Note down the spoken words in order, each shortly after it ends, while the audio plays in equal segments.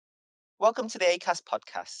Welcome to the ACAS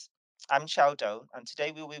podcast. I'm Chowdo, and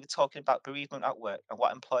today we will be talking about bereavement at work and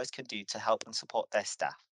what employers can do to help and support their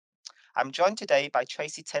staff. I'm joined today by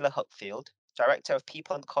Tracy Taylor Huckfield, Director of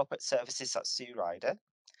People and Corporate Services at Sue Ryder,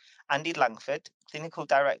 Andy Langford, Clinical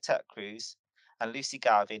Director at Cruise, and Lucy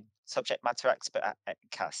Garvin, Subject Matter Expert at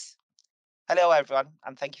ACAS. Hello, everyone,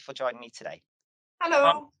 and thank you for joining me today.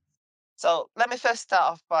 Hello. So let me first start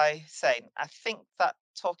off by saying I think that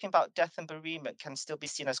talking about death and bereavement can still be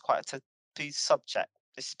seen as quite a taboo subject,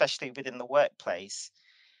 especially within the workplace,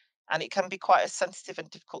 and it can be quite a sensitive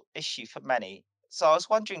and difficult issue for many. So I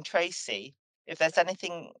was wondering, Tracy, if there's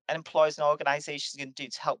anything employers and organisations can do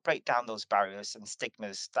to help break down those barriers and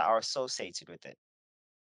stigmas that are associated with it.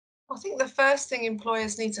 I think the first thing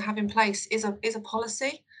employers need to have in place is a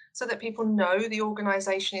policy so that people know the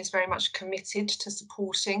organisation is very much committed to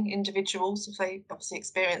supporting individuals if they obviously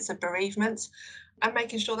experience a bereavement, and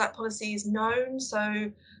making sure that policy is known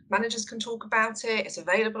so managers can talk about it. It's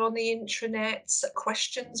available on the intranet.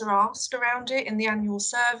 Questions are asked around it in the annual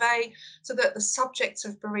survey so that the subject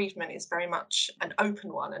of bereavement is very much an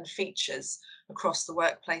open one and features across the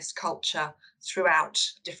workplace culture throughout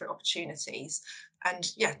different opportunities.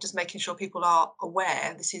 And yeah, just making sure people are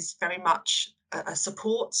aware this is very much a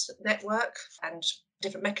support network and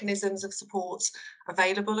different mechanisms of support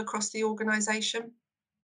available across the organisation.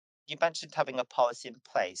 You mentioned having a policy in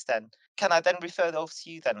place, then can I then refer those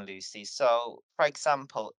to you then, Lucy? So, for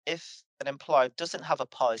example, if an employer doesn't have a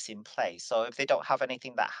policy in place, so if they don't have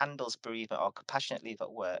anything that handles bereavement or compassionate leave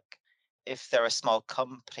at work, if they're a small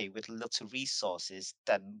company with little resources,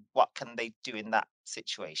 then what can they do in that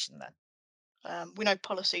situation then? We know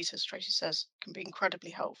policies, as Tracy says, can be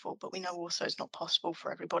incredibly helpful, but we know also it's not possible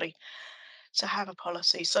for everybody to have a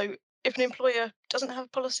policy. So if an employer doesn't have a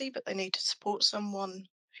policy, but they need to support someone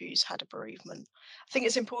who's had a bereavement, I think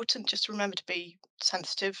it's important just to remember to be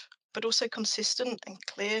sensitive, but also consistent and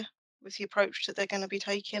clear with the approach that they're going to be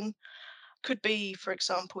taking. Could be, for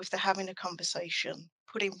example, if they're having a conversation,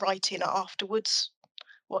 putting right in afterwards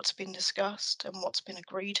what's been discussed and what's been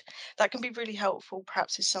agreed. That can be really helpful.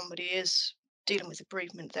 Perhaps if somebody is dealing with a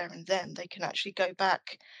bereavement there and then, they can actually go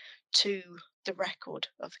back to the record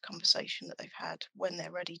of the conversation that they've had when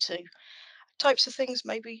they're ready to. Types of things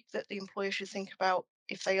maybe that the employer should think about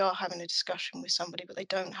if they are having a discussion with somebody but they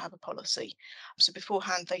don't have a policy. So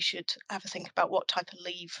beforehand, they should have a think about what type of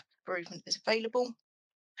leave bereavement is available,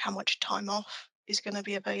 how much time off is going to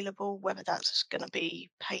be available, whether that's going to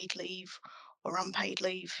be paid leave or unpaid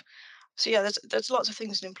leave. So yeah, there's lots of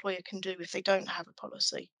things an employer can do if they don't have a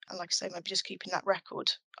policy. And like I say, maybe just keeping that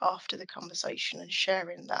record after the conversation and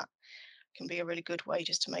sharing that can be a really good way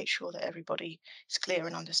just to make sure that everybody is clear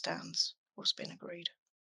and understands what's been agreed.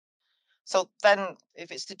 So then,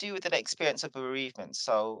 if it's to do with an experience of bereavement,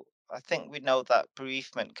 so I think we know that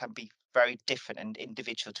bereavement can be very different and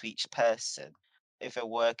individual to each person. If a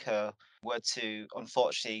worker were to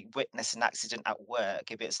unfortunately witness an accident at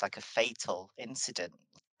work, if it's like a fatal incident,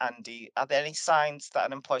 Andy, are there any signs that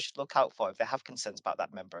an employer should look out for if they have concerns about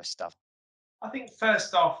that member of staff? I think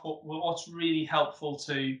first off, what's really helpful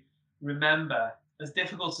to remember, as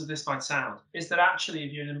difficult as this might sound, is that actually,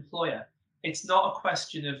 if you're an employer, it's not a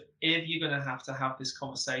question of if you're going to have this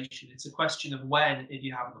conversation. It's a question of when, if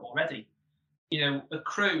you haven't already. At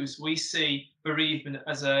Cruise, we see bereavement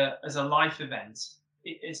as a life event.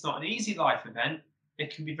 It's not an easy life event.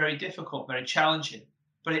 It can be very difficult, very challenging,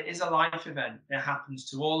 but it is a life event. It happens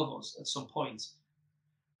to all of us at some point.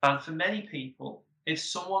 And for many people, if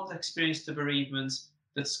someone's experienced a bereavement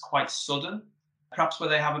that's quite sudden, perhaps where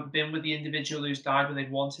they haven't been with the individual who's died when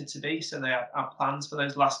they've wanted to be, so they have plans for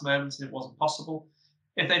those last moments and it wasn't possible,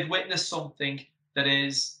 if they've witnessed something that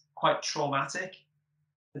is quite traumatic,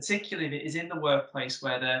 particularly if it is in the workplace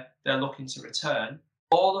where they're looking to return,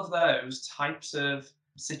 all of those types of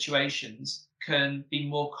situations can be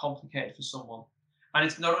more complicated for someone. And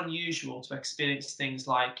it's not unusual to experience things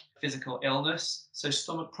like physical illness. So,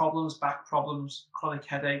 stomach problems, back problems, chronic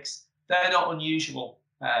headaches, they're not unusual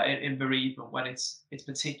in bereavement when it's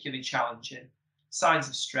particularly challenging. Signs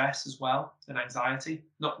of stress as well and anxiety,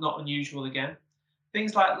 not unusual again.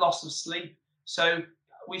 Things like loss of sleep. So,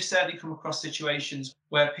 we've certainly come across situations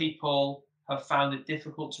where people have found it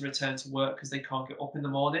difficult to return to work because they can't get up in the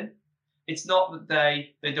morning. It's not that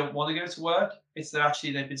they don't want to go to work, it's that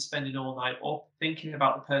actually they've been spending all night up thinking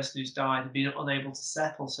about the person who's died and being unable to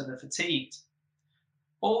settle, so they're fatigued.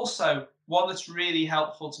 Also, one that's really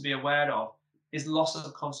helpful to be aware of is loss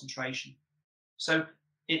of concentration. So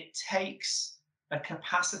it takes a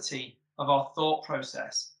capacity of our thought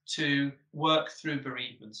process to work through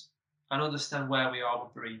bereavement and understand where we are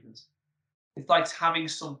with bereavement. It's like having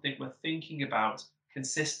something we're thinking about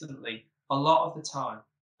consistently a lot of the time.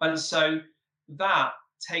 And so that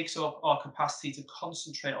takes up our capacity to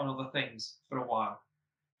concentrate on other things for a while.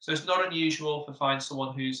 So it's not unusual to find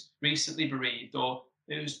someone who's recently bereaved or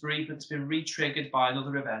whose bereavement's been re-triggered by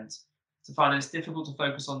another event to find it's difficult to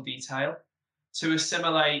focus on detail, to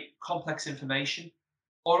assimilate complex information,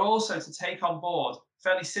 or also to take on board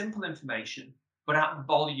fairly simple information, but at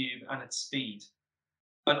volume and at speed.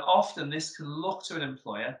 And often this can look to an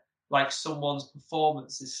employer like someone's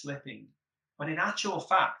performance is slipping, when in actual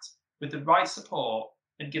fact, with the right support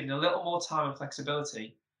and given a little more time and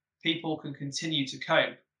flexibility, people can continue to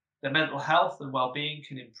cope, their mental health and well-being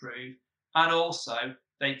can improve, and also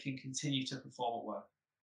they can continue to perform at work.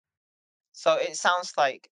 So it sounds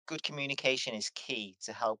like good communication is key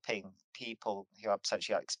to helping people who have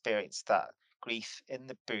potentially experienced that grief in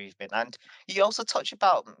the bereavement. And you also touch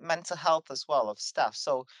about mental health as well of staff.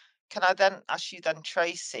 So can I then ask you then,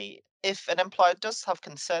 Tracy, if an employer does have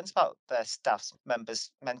concerns about their staff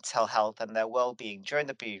members' mental health and their well-being during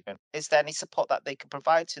the bereavement, is there any support that they could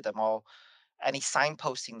provide to them or any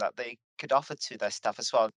signposting that they could offer to their staff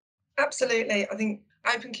as well? Absolutely. I think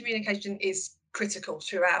open communication is critical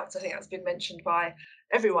throughout. I think that's been mentioned by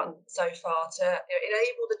everyone so far to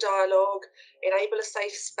enable the dialogue, enable a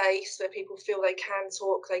safe space where people feel they can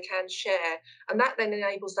talk, they can share, and that then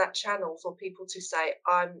enables that channel for people to say,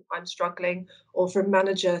 I'm struggling, or for a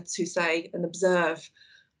manager to say and observe,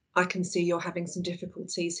 I can see you're having some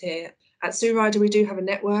difficulties here. At Sue Ryder, we do have a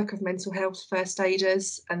network of mental health first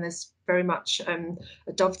aiders, and there's very much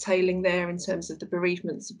a dovetailing there in terms of the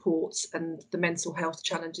bereavement support and the mental health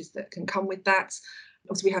challenges that can come with that.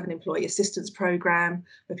 Obviously, we have an employee assistance programme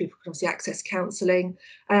where people can obviously access counselling.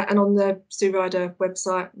 And on the Sue Ryder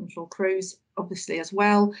website, I'm sure Cruise obviously as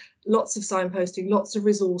well, lots of signposting, lots of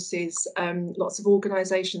resources, lots of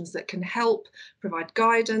organisations that can help provide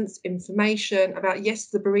guidance, information about, yes,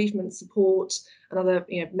 the bereavement support and other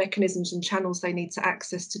mechanisms and channels they need to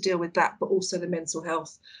access to deal with that, but also the mental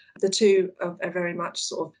health. The two are very much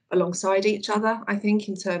sort of alongside each other, I think,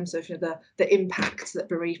 in terms of the impact that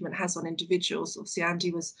bereavement has on individuals. Obviously,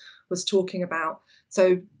 Andy was talking about.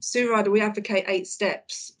 So Sue Ryder, we advocate 8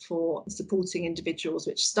 steps for supporting individuals,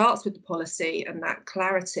 which starts with the policy and that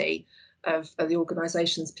clarity of the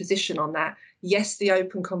organisation's position on that. Yes, the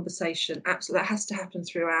open conversation, absolutely, that has to happen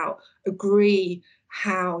throughout. Agree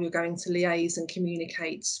how you're going to liaise and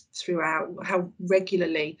communicate throughout, how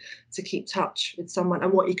regularly to keep touch with someone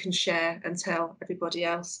and what you can share and tell everybody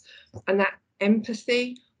else. And that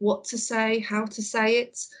empathy, what to say, how to say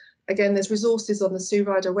it. Again, there's resources on the Sue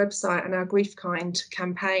Ryder website, and our Grief Kind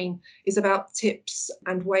campaign is about tips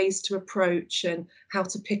and ways to approach and how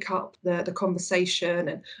to pick up the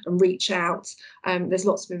conversation and reach out. There's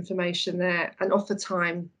lots of information there, and offer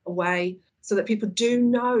time away so that people do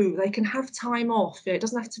know they can have time off. It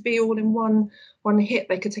doesn't have to be all in one hit.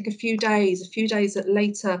 They could take a few days at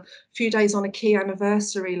later, a few days on a key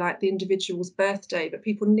anniversary like the individual's birthday. But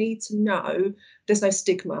people need to know there's no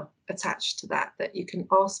stigma attached to that you can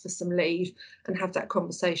ask for some leave and have that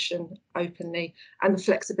conversation openly. And the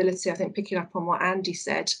flexibility, I think, picking up on what Andy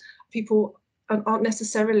said, people aren't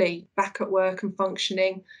necessarily back at work and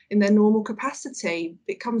functioning in their normal capacity.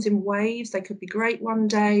 It comes in waves. They could be great one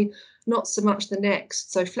day, not so much the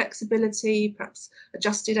next. So flexibility, perhaps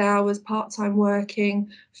adjusted hours, part-time working,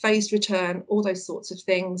 phased return, all those sorts of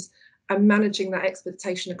things, and managing that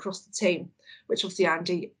expectation across the team, which obviously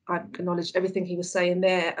Andy, I acknowledge everything he was saying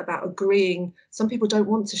there about agreeing. Some people don't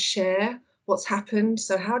want to share what's happened.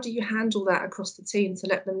 So how do you handle that across the team to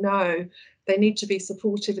let them know they need to be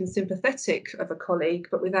supportive and sympathetic of a colleague,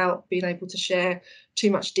 but without being able to share too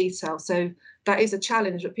much detail? So that is a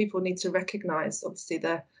challenge that people need to recognise, obviously,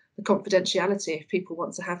 the confidentiality if people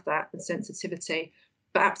want to have that, and sensitivity.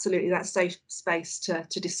 But absolutely that safe space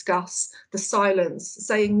to discuss. The silence,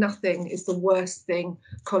 saying nothing is the worst thing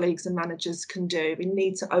colleagues and managers can do. We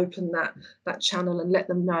need to open that channel and let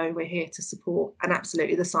them know we're here to support. And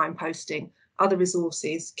absolutely the signposting, other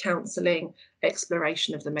resources, counselling,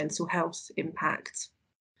 exploration of the mental health impact.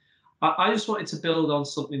 I just wanted to build on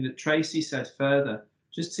something that Tracy said further,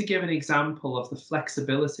 just to give an example of the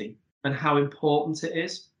flexibility and how important it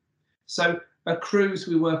is. So at Cruise,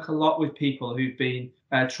 we work a lot with people who've been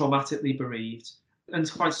traumatically bereaved, and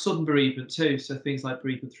it's quite sudden bereavement too. So things like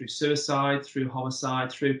bereavement through suicide, through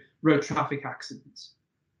homicide, through road traffic accidents.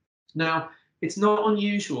 Now, it's not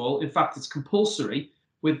unusual, in fact, it's compulsory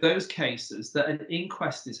with those cases that an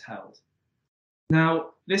inquest is held. Now,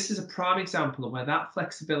 this is a prime example of where that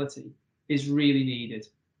flexibility is really needed,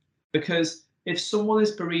 because if someone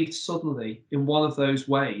is bereaved suddenly in one of those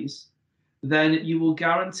ways, then you will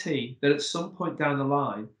guarantee that at some point down the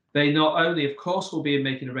line, They not only, of course, will be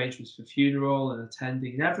making arrangements for funeral and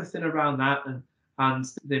attending and everything around that, and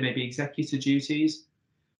they may be executor duties,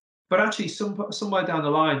 but actually, somewhere down the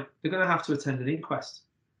line, they're going to have to attend an inquest.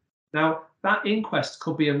 Now, that inquest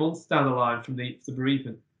could be a month down the line from the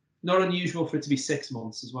bereavement. Not unusual for it to be 6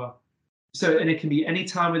 months as well. So, and it can be any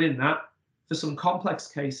time within that. For some complex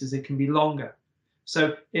cases, it can be longer.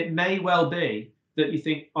 So, it may well be that you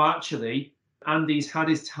think, oh, actually, Andy's had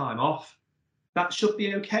his time off. That should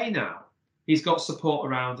be okay now. He's got support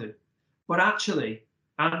around him. But actually,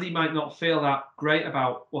 Andy might not feel that great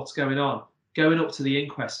about what's going on going up to the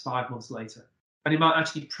inquest 5 months later. And he might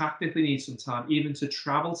actually practically need some time even to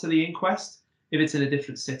travel to the inquest if it's in a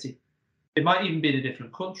different city. It might even be in a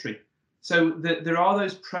different country. So there are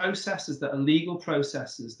those processes that are legal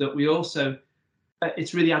processes that we also,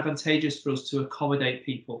 it's really advantageous for us to accommodate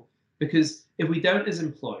people. Because if we don't as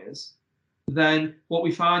employers, then what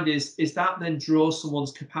we find is that then draws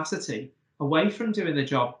someone's capacity away from doing the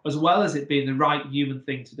job, as well as it being the right human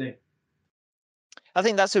thing to do. I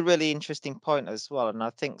think that's a really interesting point as well. And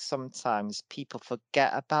I think sometimes people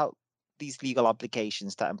forget about these legal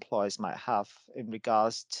obligations that employers might have in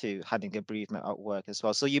regards to handling a bereavement at work as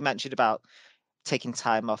well. So you mentioned about taking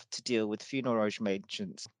time off to deal with funeral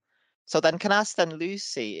arrangements. So then can I ask then,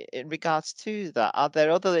 Lucy, in regards to that, are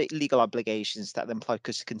there other legal obligations that the employer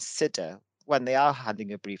could consider when they are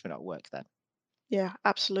handling a bereavement at work then? Yeah,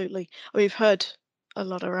 absolutely. We've heard a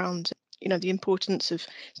lot around, the importance of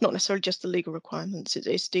it's not necessarily just the legal requirements,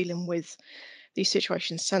 it's dealing with these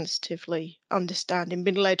situations sensitively, understanding,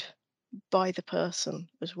 being led by the person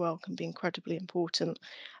as well can be incredibly important,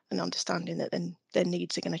 and understanding that then their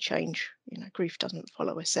needs are going to change. Grief doesn't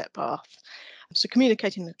follow a set path. So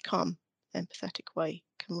communicating in a calm, empathetic way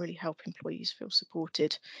can really help employees feel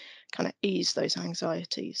supported, kind of ease those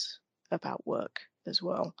anxieties about work as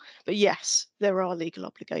well. But yes, there are legal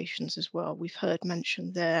obligations as well. We've heard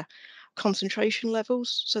mentioned there concentration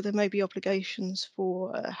levels. So there may be obligations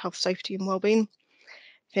for health, safety, and well-being.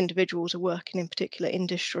 If individuals are working in particular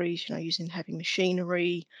industries, using heavy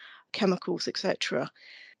machinery, chemicals, etc.,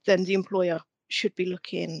 then the employer should be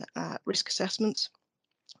looking at risk assessments,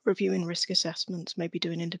 reviewing risk assessments, maybe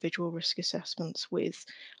doing individual risk assessments with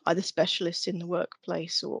either specialists in the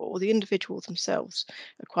workplace, or the individual themselves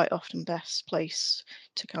are quite often best placed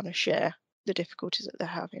to kind of share the difficulties that they're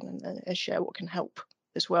having, and share what can help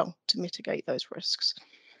as well to mitigate those risks.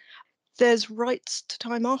 There's rights to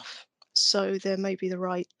time off. So there may be the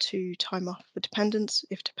right to time off for dependents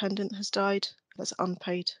if dependent has died. That's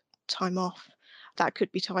unpaid time off. That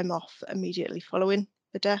could be time off immediately following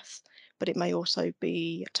the death, but it may also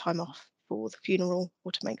be time off for the funeral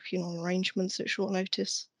or to make funeral arrangements at short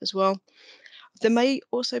notice as well. There may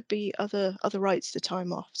also be other rights to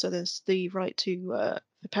time off. So there's the right to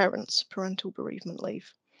the parents parental bereavement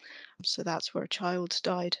leave. So that's where a child's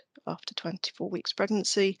died after 24 weeks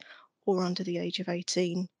pregnancy or under the age of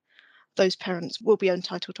 18. Those parents will be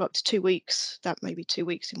entitled to up to 2 weeks. That may be 2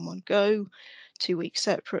 weeks in one go, 2 weeks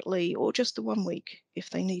separately, or just the 1 week if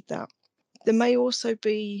they need that. There may also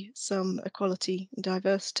be some equality and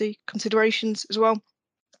diversity considerations as well.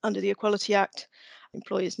 Under the Equality Act,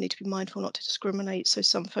 employers need to be mindful not to discriminate. So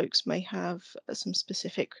some folks may have some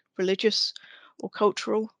specific religious or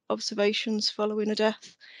cultural observations following a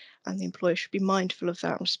death, and the employer should be mindful of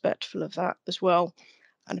that and respectful of that as well.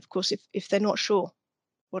 And of course, if they're not sure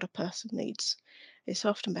what a person needs, it's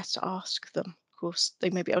often best to ask them. Of course, they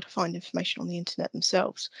may be able to find information on the internet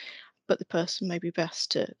themselves, but the person may be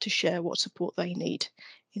best to share what support they need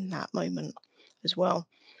in that moment as well.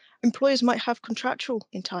 Employers might have contractual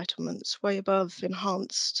entitlements way above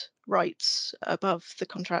enhanced rights, above the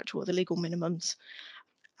contractual or the legal minimums,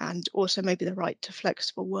 and also maybe the right to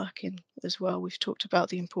flexible working as well. We've talked about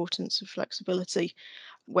the importance of flexibility,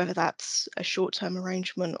 whether that's a short-term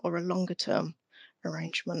arrangement or a longer-term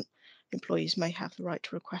arrangement. Employees may have the right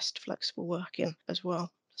to request flexible working as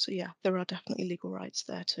well. So yeah, there are definitely legal rights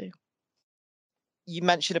there too. You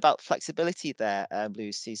mentioned about flexibility there,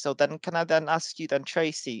 Lucy. So then can I then ask you then,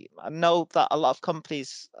 Tracy, I know that a lot of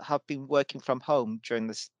companies have been working from home during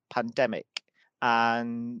this pandemic,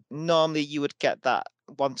 and normally you would get that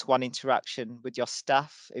one-to-one interaction with your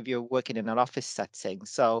staff if you're working in an office setting.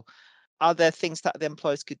 So are there things that the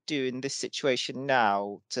employers could do in this situation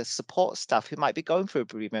now to support staff who might be going through a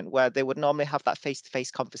bereavement where they would normally have that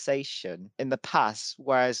face-to-face conversation in the past,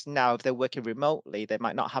 whereas now if they're working remotely, they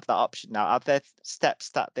might not have that option now? Are there steps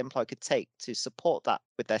that the employer could take to support that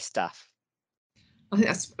with their staff? I think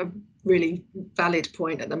that's a really valid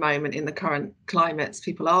point at the moment in the current climates.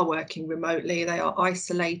 People are working remotely, they are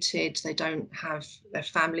isolated, they don't have their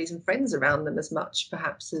families and friends around them as much,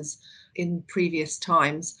 perhaps, as in previous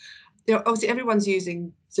times. Obviously, everyone's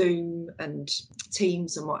using Zoom and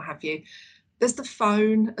Teams and what have you. There's the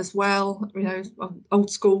phone as well, old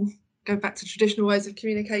school, go back to traditional ways of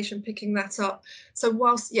communication, picking that up. So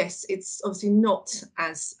whilst, yes, it's obviously not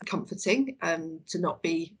as comforting to not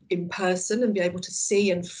be in person and be able to see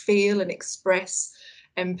and feel and express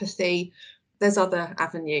empathy, there's other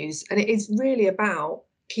avenues. And it is really about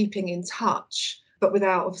keeping in touch, but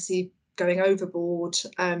without obviously going overboard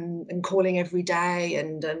and calling every day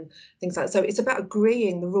and things like that. So it's about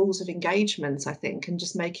agreeing the rules of engagement, I think, and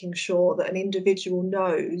just making sure that an individual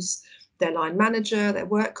knows their line manager, their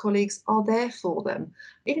work colleagues are there for them.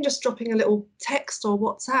 Even just dropping a little text or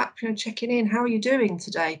WhatsApp, checking in, how are you doing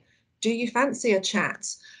today? Do you fancy a chat?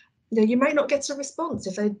 You may not get a response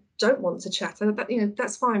if they don't want to chat.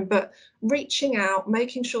 That's fine. But reaching out,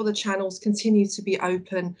 making sure the channels continue to be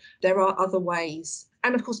open. There are other ways,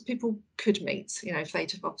 and of course, people could meet. If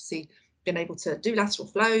they'd have obviously been able to do lateral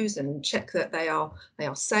flows and check that they are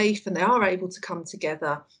safe and they are able to come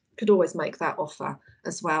together, could always make that offer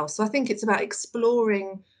as well. So I think it's about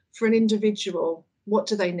exploring for an individual, what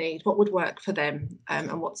do they need, what would work for them,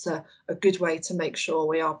 and what's a good way to make sure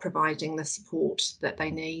we are providing the support that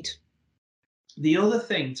they need. The other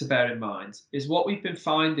thing to bear in mind is what we've been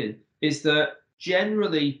finding is that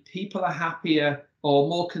generally people are happier or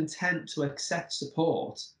more content to accept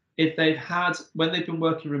support if they've had, when they've been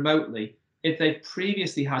working remotely, if they've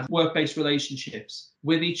previously had work-based relationships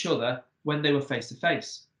with each other when they were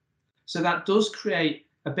face-to-face. So that does create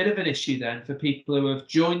a bit of an issue then for people who have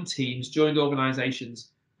joined teams, joined organisations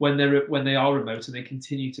when they are remote and they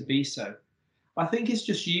continue to be so. I think it's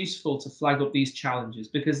just useful to flag up these challenges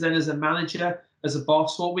because then, as a manager, as a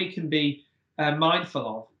boss, what we can be mindful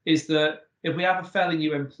of is that if we have a fairly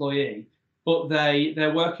new employee, but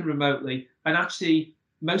they're working remotely, and actually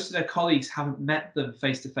most of their colleagues haven't met them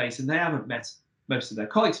face to face, and they haven't met most of their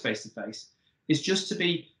colleagues face to face, is just to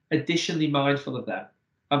be additionally mindful of them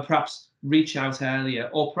and perhaps reach out earlier,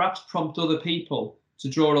 or perhaps prompt other people to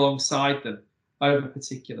draw alongside them over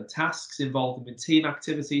particular tasks, involve them in team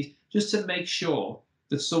activities, just to make sure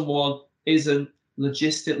that someone isn't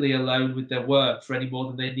logistically alone with their work for any more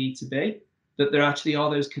than they need to be, that there actually are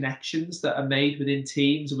those connections that are made within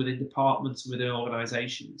teams, within departments, within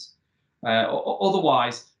organizations.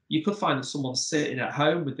 Otherwise, you could find that someone's sitting at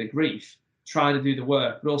home with their grief, trying to do the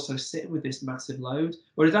work, but also sitting with this massive load.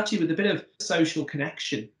 Whereas actually with a bit of social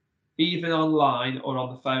connection, even online or on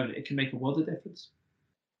the phone, it can make a world of difference.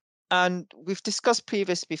 And we've discussed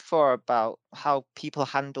previous before about how people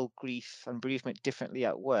handle grief and bereavement differently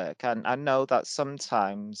at work. And I know that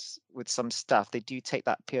sometimes with some staff, they do take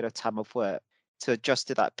that period of time of work to adjust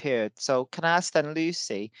to that period. So can I ask then,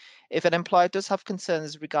 Lucy, if an employer does have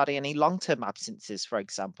concerns regarding any long-term absences, for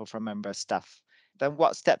example, from a member of staff, then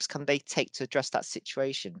what steps can they take to address that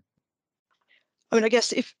situation? I mean, I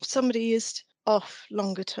guess if somebody is off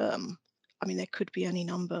longer term, I mean, there could be any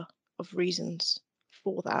number of reasons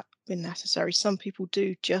for that when necessary. Some people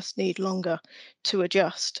do just need longer to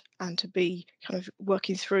adjust and to be kind of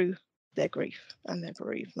working through their grief and their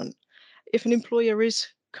bereavement. If an employer is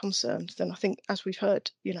concerned, then I think, as we've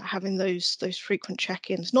heard, having those frequent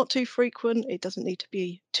check-ins, not too frequent, it doesn't need to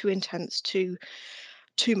be too intense, too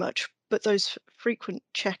much, but those frequent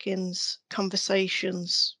check-ins,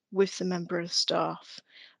 conversations with the member of staff,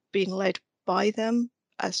 being led by them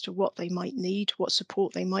as to what they might need, what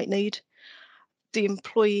support they might need. The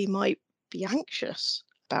employee might be anxious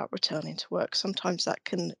about returning to work. Sometimes that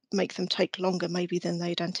can make them take longer maybe than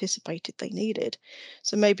they'd anticipated they needed.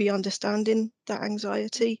 So maybe understanding that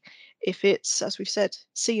anxiety, if it's, as we've said,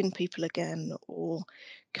 seeing people again or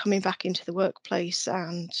coming back into the workplace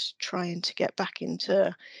and trying to get back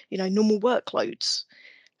into, normal workloads,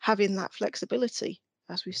 having that flexibility,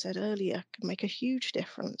 as we said earlier, can make a huge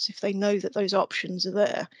difference if they know that those options are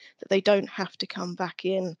there, that they don't have to come back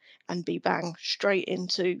in and be bang straight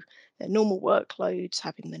into their normal workloads,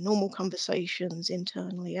 having their normal conversations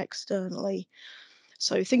internally, externally.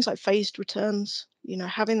 So things like phased returns,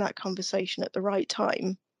 having that conversation at the right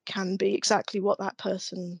time can be exactly what that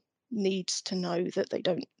person needs to know, that they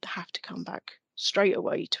don't have to come back straight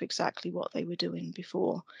away to exactly what they were doing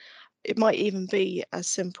before. It might even be as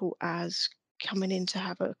simple as coming in to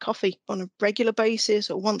have a coffee on a regular basis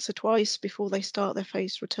or once or twice before they start their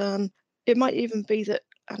phased return. It might even be that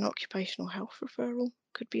an occupational health referral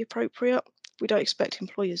could be appropriate. We don't expect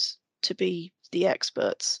employers to be the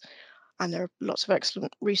experts, And there are lots of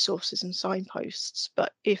excellent resources and signposts.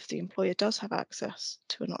 But if the employer does have access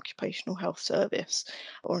to an occupational health service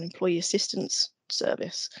or an employee assistance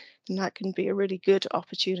service, then that can be a really good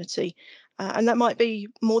opportunity. And that might be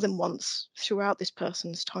more than once throughout this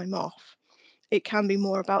person's time off. It can be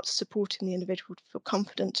more about supporting the individual to feel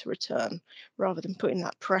confident to return rather than putting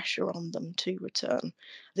that pressure on them to return.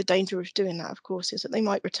 The danger of doing that, of course, is that they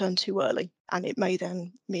might return too early, and it may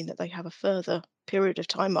then mean that they have a further period of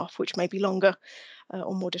time off, which may be longer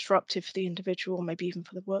or more disruptive for the individual, or maybe even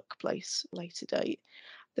for the workplace at a later date.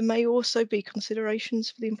 There may also be considerations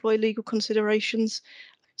for the employee, legal considerations.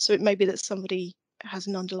 So it may be that somebody has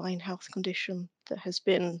an underlying health condition that has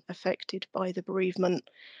been affected by the bereavement.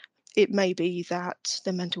 It may be that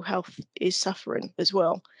their mental health is suffering as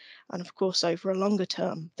well. And of course, over a longer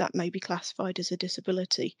term, that may be classified as a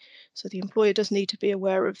disability. So the employer does need to be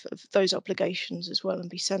aware of those obligations as well and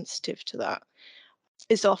be sensitive to that.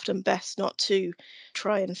 It's often best not to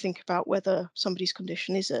try and think about whether somebody's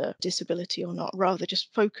condition is a disability or not, rather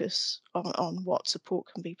just focus on what support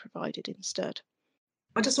can be provided instead.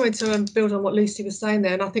 I just wanted to build on what Lucy was saying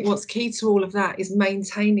there, and I think what's key to all of that is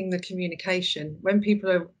maintaining the communication. When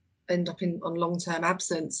end up on long-term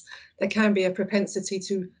absence, there can be a propensity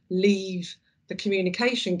to leave the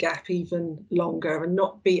communication gap even longer and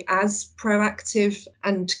not be as proactive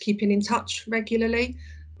and keeping in touch regularly.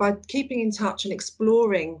 By keeping in touch and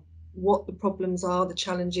exploring what the problems are, the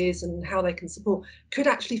challenges, and how they can support, could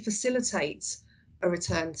actually facilitate a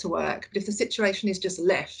return to work. But if the situation is just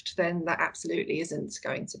left, then that absolutely isn't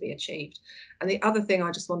going to be achieved. And the other thing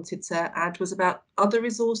I just wanted to add was about other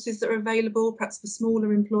resources that are available, perhaps for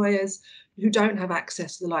smaller employers who don't have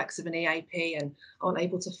access to the likes of an EAP and aren't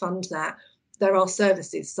able to fund that. There are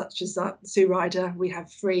services such as Sue Ryder. We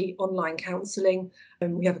have free online counselling,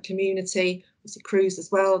 and we have a community. Obviously, Cruise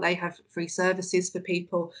as well. They have free services for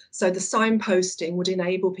people. So the signposting would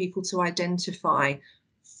enable people to identify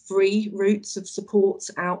free routes of support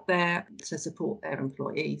out there to support their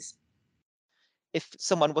employees. If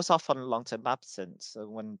someone was off on a long-term absence, so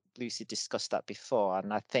when Lucy discussed that before,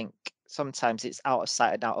 and I think sometimes it's out of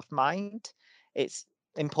sight and out of mind. It's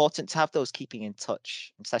important to have those keeping in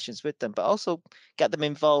touch sessions with them, but also get them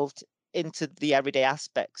involved into the everyday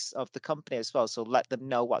aspects of the company as well. So let them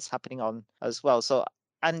know what's happening on as well. So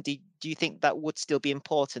Andy, do you think that would still be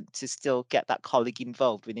important to still get that colleague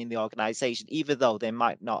involved within the organization, even though they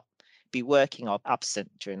might not be working or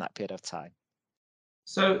absent during that period of time?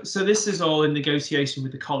 So this is all in negotiation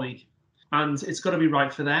with the colleague, and it's got to be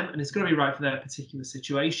right for them, and it's got to be right for their particular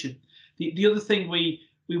situation. The other thing we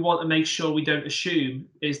want to make sure we don't assume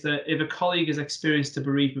is that if a colleague has experienced a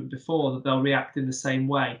bereavement before, that they'll react in the same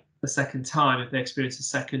way the second time if they experience a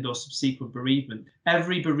second or subsequent bereavement.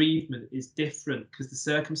 Every bereavement is different because the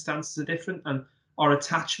circumstances are different, and our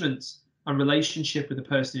attachment and relationship with the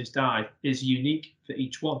person who's died is unique for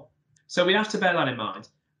each one. So we have to bear that in mind.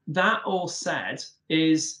 That all said,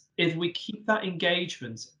 is if we keep that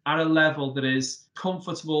engagement at a level that is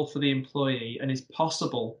comfortable for the employee and is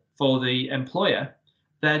possible for the employer,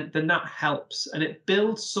 then that helps, and it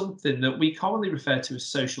builds something that we commonly refer to as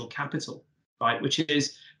social capital, right? Which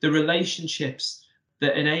is the relationships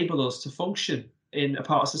that enable us to function in a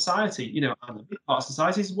part of society. And a big part of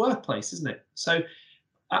society is workplace, isn't it? So,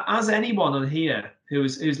 as anyone on here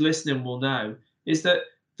who's listening will know, is that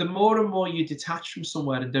the more and more you detach from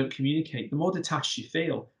somewhere and don't communicate, the more detached you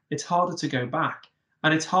feel. It's harder to go back.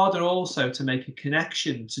 And it's harder also to make a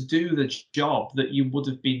connection to do the job that you would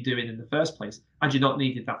have been doing in the first place, and you're not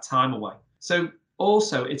needed that time away. So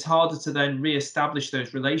also it's harder to then re-establish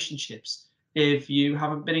those relationships if you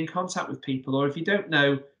haven't been in contact with people, or if you don't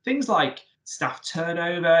know things like staff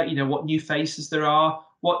turnover, what new faces there are,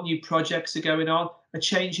 what new projects are going on, a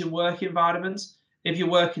change in work environment. If you're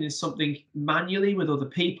working in something manually with other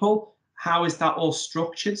people, how is that all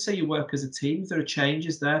structured? So you work as a team, if there are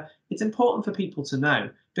changes there. It's important for people to know,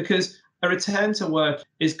 because a return to work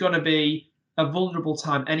is going to be a vulnerable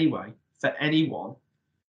time anyway for anyone.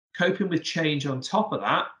 Coping with change on top of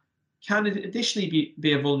that can additionally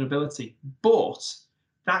be a vulnerability, but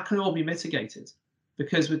that can all be mitigated,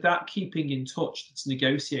 because with that keeping in touch that's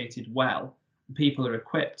negotiated well and people are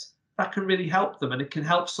equipped, that can really help them, and it can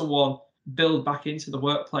help someone build back into the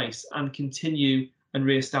workplace and continue and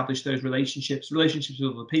re-establish those relationships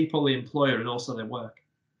with other people, the employer, and also their work.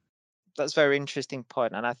 That's a very interesting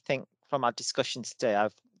point, and I think from our discussion today,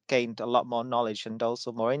 I've gained a lot more knowledge and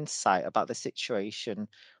also more insight about the situation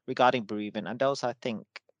regarding bereavement. And also, I think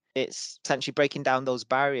it's essentially breaking down those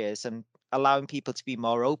barriers and allowing people to be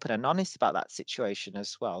more open and honest about that situation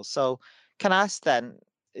as well. So, can I ask then,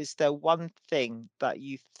 is there one thing that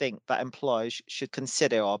you think that employers should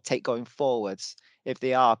consider or take going forwards if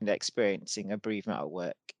they are experiencing a bereavement at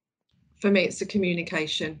work? For me, it's the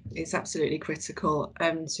communication. It's absolutely critical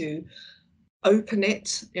to open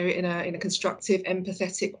it, in a constructive,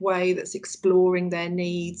 empathetic way that's exploring their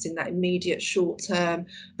needs in that immediate short term,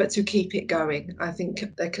 but to keep it going. I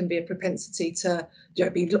think there can be a propensity to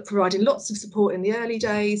be providing lots of support in the early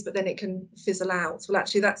days, but then it can fizzle out. Well,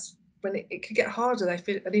 actually, that's when it could get harder. They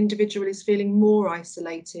feel an individual is feeling more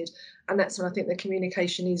isolated, and that's when I think the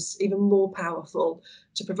communication is even more powerful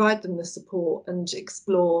to provide them the support and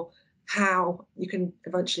explore how you can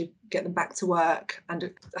eventually get them back to work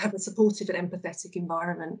and have a supportive and empathetic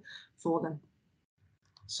environment for them.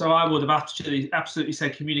 So I would have absolutely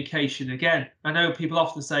said communication again. I know people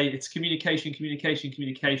often say it's communication, communication,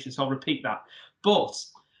 communication. So I'll repeat that. But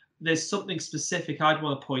there's something specific I'd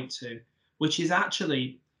want to point to, which is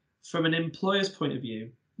actually from an employer's point of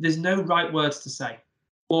view, there's no right words to say.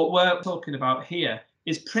 What we're talking about here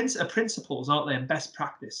is principles, aren't they, and best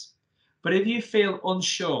practice. But if you feel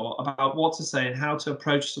unsure about what to say and how to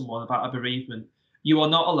approach someone about a bereavement, you are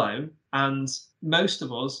not alone. And most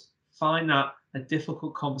of us find that a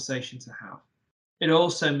difficult conversation to have. It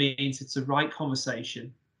also means it's the right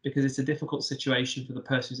conversation because it's a difficult situation for the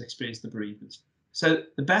person who's experienced the bereavement. So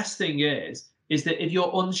the best thing is that if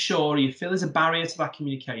you're unsure or you feel there's a barrier to that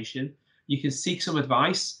communication, you can seek some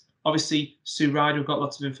advice. Obviously, Sue Ryder have got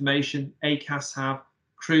lots of information. ACAS have,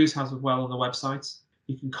 Cruise has as well on the website.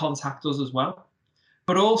 You can contact us as well.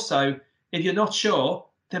 But also, if you're not sure,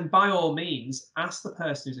 then by all means, ask the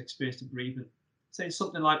person who's experienced a bereavement. Say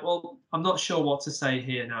something like, well, I'm not sure what to say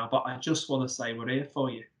here now, but I just want to say we're here for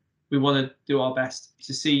you. We want to do our best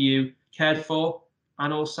to see you cared for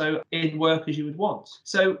and also in work as you would want.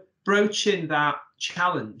 So broaching that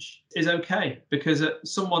challenge is okay because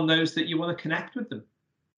someone knows that you want to connect with them.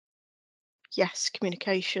 Yes,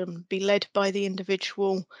 communication, be led by the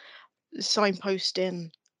individual,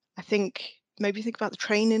 signposting. I think maybe think about the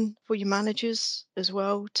training for your managers as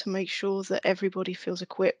well to make sure that everybody feels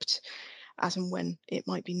equipped as and when it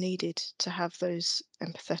might be needed to have those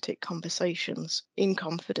empathetic conversations in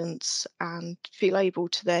confidence and feel able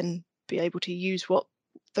to then be able to use what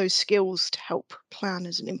those skills to help plan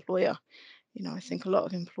as an employer. I think a lot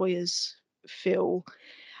of employers feel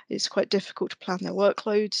it's quite difficult to plan their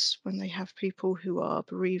workloads when they have people who are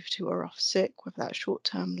bereaved, who are off sick, whether that's short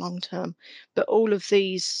term, long term. But all of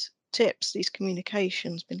these tips, these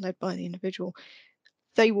communications, been led by the individual,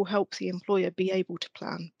 they will help the employer be able to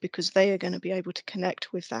plan because they are going to be able to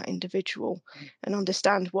connect with that individual and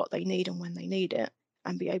understand what they need and when they need it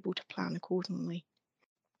and be able to plan accordingly.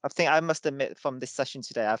 I think I must admit from this session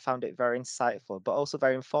today, I found it very insightful, but also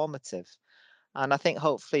very informative. And I think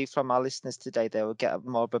hopefully from our listeners today, they will get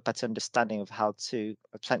more of a better understanding of how to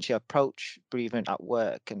potentially approach bereavement at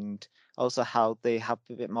work and also how they have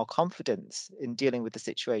a bit more confidence in dealing with the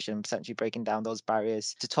situation and potentially breaking down those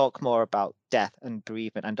barriers to talk more about death and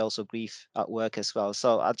bereavement and also grief at work as well.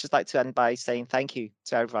 So I'd just like to end by saying thank you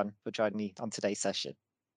to everyone for joining me on today's session.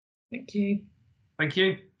 Thank you. Thank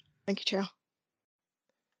you. Thank you, Chair.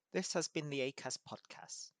 This has been the ACAS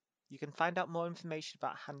podcast. You can find out more information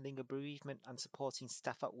about handling a bereavement and supporting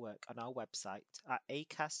staff at work on our website at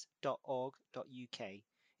acas.org.uk,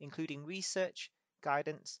 including research,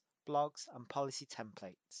 guidance, blogs, and policy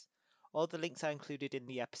templates. All the links are included in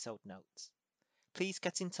the episode notes. Please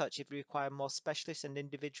get in touch if you require more specialist and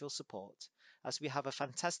individual support, as we have a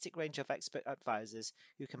fantastic range of expert advisors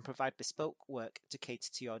who can provide bespoke work to cater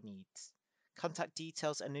to your needs. Contact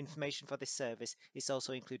details and information for this service is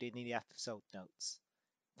also included in the episode notes.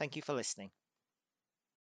 Thank you for listening.